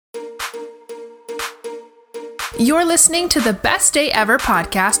You're listening to the Best Day Ever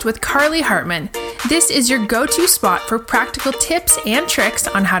podcast with Carly Hartman. This is your go-to spot for practical tips and tricks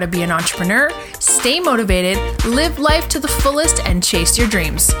on how to be an entrepreneur, stay motivated, live life to the fullest, and chase your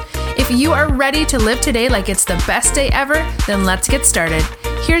dreams. If you are ready to live today like it's the best day ever, then let's get started.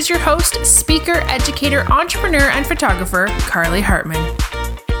 Here's your host, speaker, educator, entrepreneur, and photographer, Carly Hartman.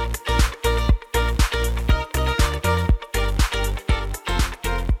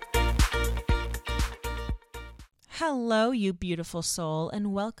 Hello, you beautiful soul,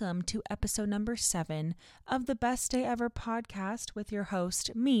 and welcome to episode number 7 of the Best Day Ever podcast with your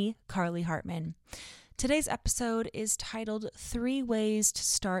host, me, Carly Hartman. Today's episode is titled 3 Ways to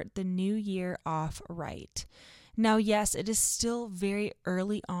Start the New Year Off Right. Now, yes, it is still very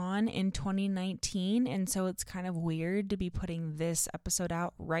early on in 2019, and so it's kind of weird to be putting this episode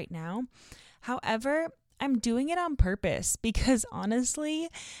out right now. However, I'm doing it on purpose because honestly,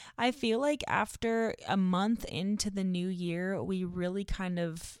 I feel like after a month into the new year, we really kind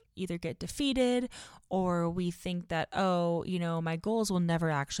of either get defeated or we think that, my goals will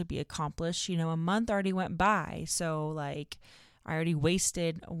never actually be accomplished. A month already went by. So I already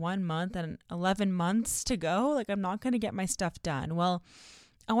wasted 1 month and 11 months to go. I'm not going to get my stuff done. Well,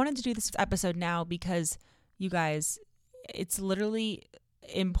 I wanted to do this episode now because you guys, it's literally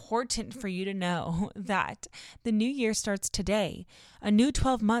important for you to know that the new year starts today. A new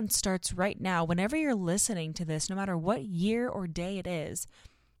 12 months starts right now. Whenever you're listening to this, no matter what year or day it is,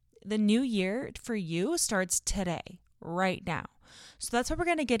 the new year for you starts today, right now. So that's why we're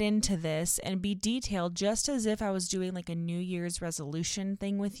going to get into this and be detailed just as if I was doing a New Year's resolution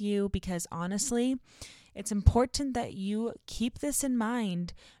thing with you, because honestly, it's important that you keep this in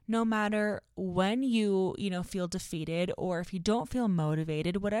mind no matter when you feel defeated or if you don't feel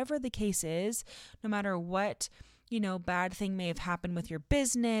motivated, whatever the case is, no matter what, bad thing may have happened with your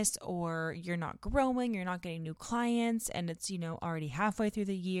business or you're not growing, you're not getting new clients and it's, already halfway through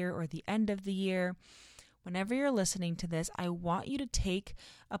the year or the end of the year. Whenever you're listening to this, I want you to take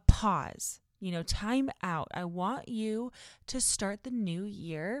a pause. Time out. I want you to start the new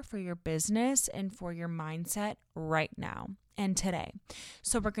year for your business and for your mindset right now and today.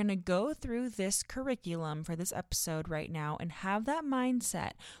 So we're going to go through this curriculum for this episode right now and have that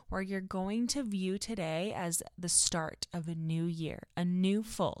mindset where you're going to view today as the start of a new year, a new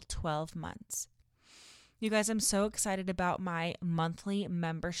full 12 months. You guys, I'm so excited about my monthly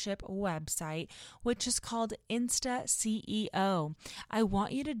membership website, which is called Insta CEO. I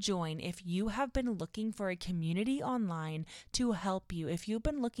want you to join if you have been looking for a community online to help you. If you've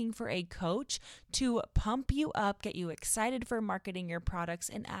been looking for a coach to pump you up, get you excited for marketing your products,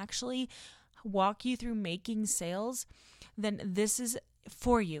 and actually walk you through making sales, then this is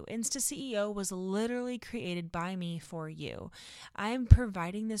for you. Insta CEO was literally created by me for you. I am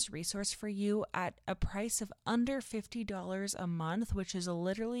providing this resource for you at a price of under $50 a month, which is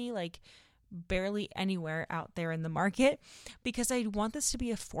literally barely anywhere out there in the market, because I want this to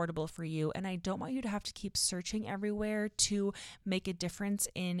be affordable for you and I don't want you to have to keep searching everywhere to make a difference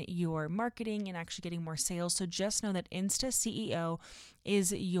in your marketing and actually getting more sales. So just know that Insta CEO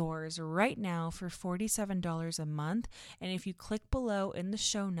is yours right now for $47 a month. And if you click below in the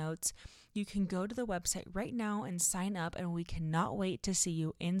show notes, you can go to the website right now and sign up, and we cannot wait to see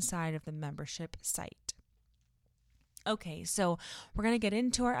you inside of the membership site. Okay, so we're going to get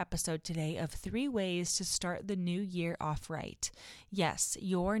into our episode today of 3 ways to start the new year off right. Yes,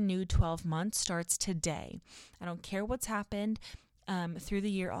 your new 12 months starts today. I don't care what's happened through the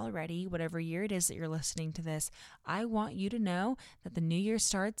year already, whatever year it is that you're listening to this. I want you to know that the new year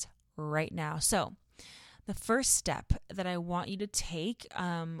starts right now. So the first step that I want you to take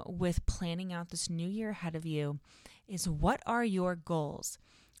with planning out this new year ahead of you is, what are your goals?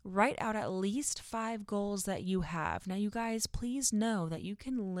 Write out at least 5 goals that you have. Now, you guys, please know that you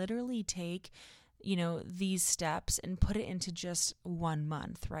can literally take, these steps and put it into just 1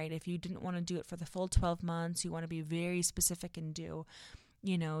 month, right? If you didn't want to do it for the full 12 months, you want to be very specific and do,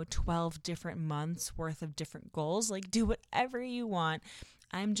 12 different months worth of different goals. Do whatever you want.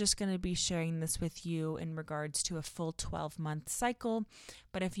 I'm just going to be sharing this with you in regards to a full 12-month cycle.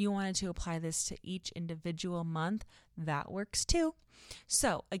 But if you wanted to apply this to each individual month, that works too.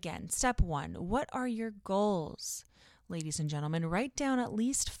 So again, step 1, what are your goals? Ladies and gentlemen, write down at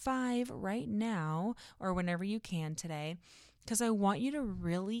least 5 right now or whenever you can today, because I want you to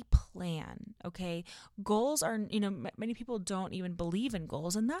really plan, okay? Goals are, many people don't even believe in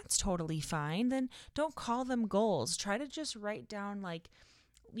goals, and that's totally fine. Then don't call them goals. Try to just write down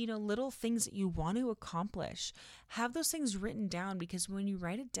little things that you want to accomplish. Have those things written down, because when you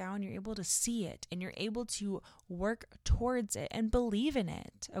write it down, you're able to see it and you're able to work towards it and believe in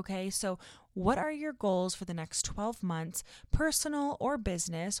it. Okay. So what are your goals for the next 12 months, personal or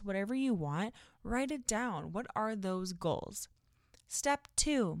business, whatever you want? Write it down. What are those goals? Step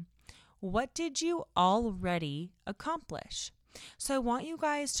 2, what did you already accomplish? So I want you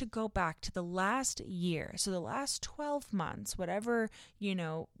guys to go back to the last year. So the last 12 months, whatever,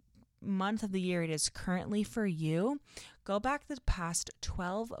 month of the year it is currently for you, go back the past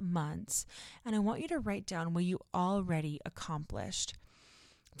 12 months, and I want you to write down what you already accomplished.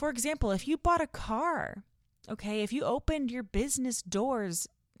 For example, if you bought a car, okay, if you opened your business doors,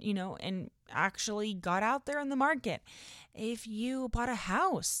 and actually got out there in the market, if you bought a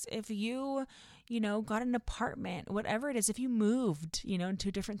house, if you got an apartment, whatever it is, if you moved, into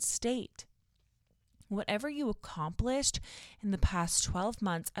a different state, whatever you accomplished in the past 12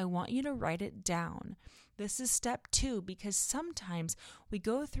 months, I want you to write it down. This is step 2, because sometimes we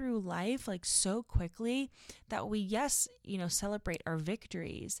go through life like so quickly that we, celebrate our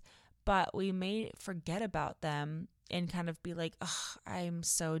victories, but we may forget about them and kind of be like, oh, I'm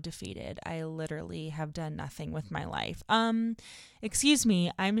so defeated. I literally have done nothing with my life. Excuse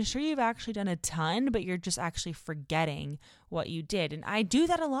me, I'm sure you've actually done a ton, but you're just actually forgetting what you did. And I do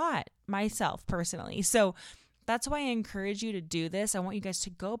that a lot myself personally. So that's why I encourage you to do this. I want you guys to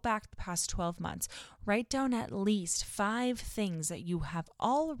go back the past 12 months, write down at least 5 things that you have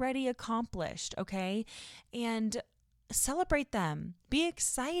already accomplished, okay? And celebrate them. Be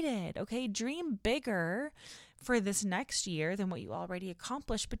excited, okay? Dream bigger for this next year than what you already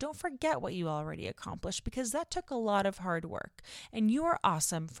accomplished, but don't forget what you already accomplished, because that took a lot of hard work, and you are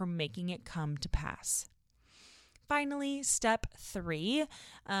awesome for making it come to pass. Finally, step 3,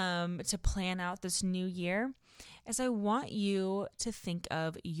 to plan out this new year, is I want you to think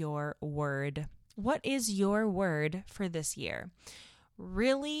of your word. What is your word for this year?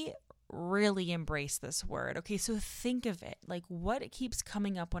 Really embrace this word. Okay, so think of it. Like, what keeps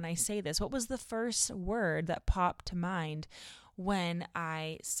coming up when I say this? What was the first word that popped to mind when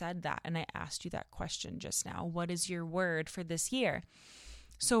I said that and I asked you that question just now? What is your word for this year?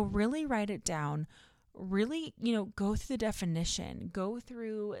 So really write it down. Really, go through the definition, go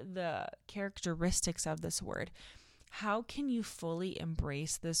through the characteristics of this word. How can you fully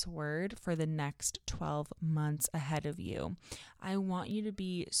embrace this word for the next 12 months ahead of you? I want you to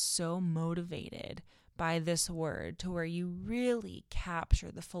be so motivated by this word to where you really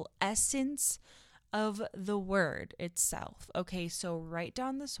capture the full essence of the word itself. Okay, so write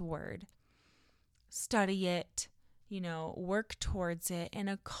down this word, study it, work towards it and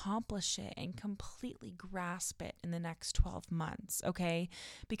accomplish it and completely grasp it in the next 12 months, okay?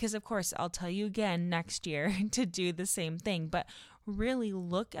 Because of course, I'll tell you again next year to do the same thing, but really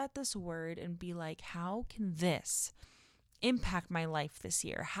look at this word and be like, how can this impact my life this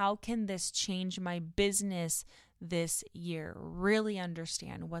year? How can this change my business this year? Really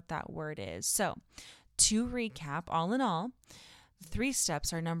understand what that word is. So, to recap, all in all, 3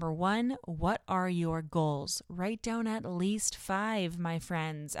 steps are: number 1, what are your goals? Write down at least 5, my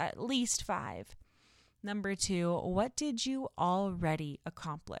friends, at least 5. Number 2, what did you already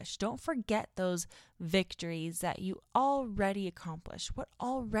accomplish? Don't forget those victories that you already accomplished, what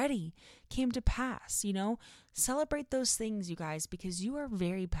already came to pass, Celebrate those things, you guys, because you are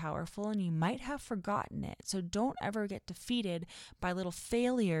very powerful and you might have forgotten it. So don't ever get defeated by little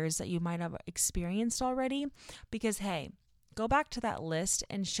failures that you might have experienced already, because hey, go back to that list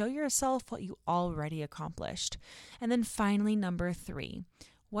and show yourself what you already accomplished. And then finally, number 3,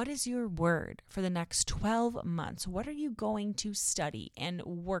 what is your word for the next 12 months? What are you going to study and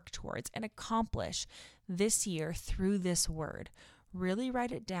work towards and accomplish this year through this word? Really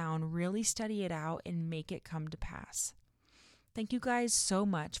write it down, really study it out, and make it come to pass. Thank you guys so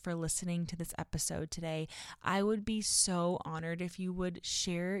much for listening to this episode today. I would be so honored if you would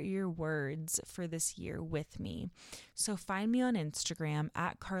share your words for this year with me. So find me on Instagram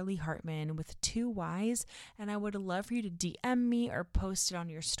at Carly Hartman with 2 Y's, and I would love for you to DM me or post it on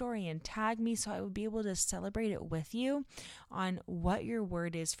your story and tag me so I would be able to celebrate it with you on what your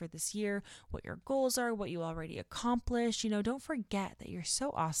word is for this year, what your goals are, what you already accomplished. Don't forget that you're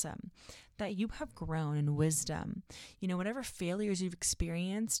so awesome, that you have grown in wisdom. Whatever failures you've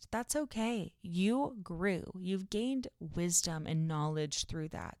experienced, that's okay. You grew. You've gained wisdom and knowledge through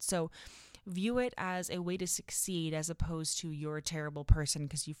that. So view it as a way to succeed as opposed to you're a terrible person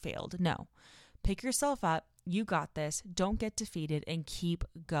because you failed. No. Pick yourself up. You got this. Don't get defeated and keep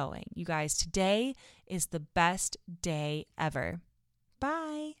going. You guys, today is the best day ever.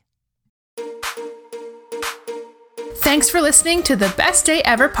 Bye. Thanks for listening to the Best Day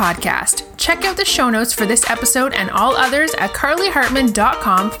Ever podcast. Check out the show notes for this episode and all others at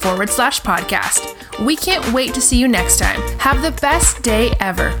carlyhartman.com/podcast. We can't wait to see you next time. Have the best day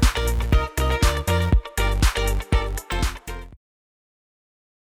ever.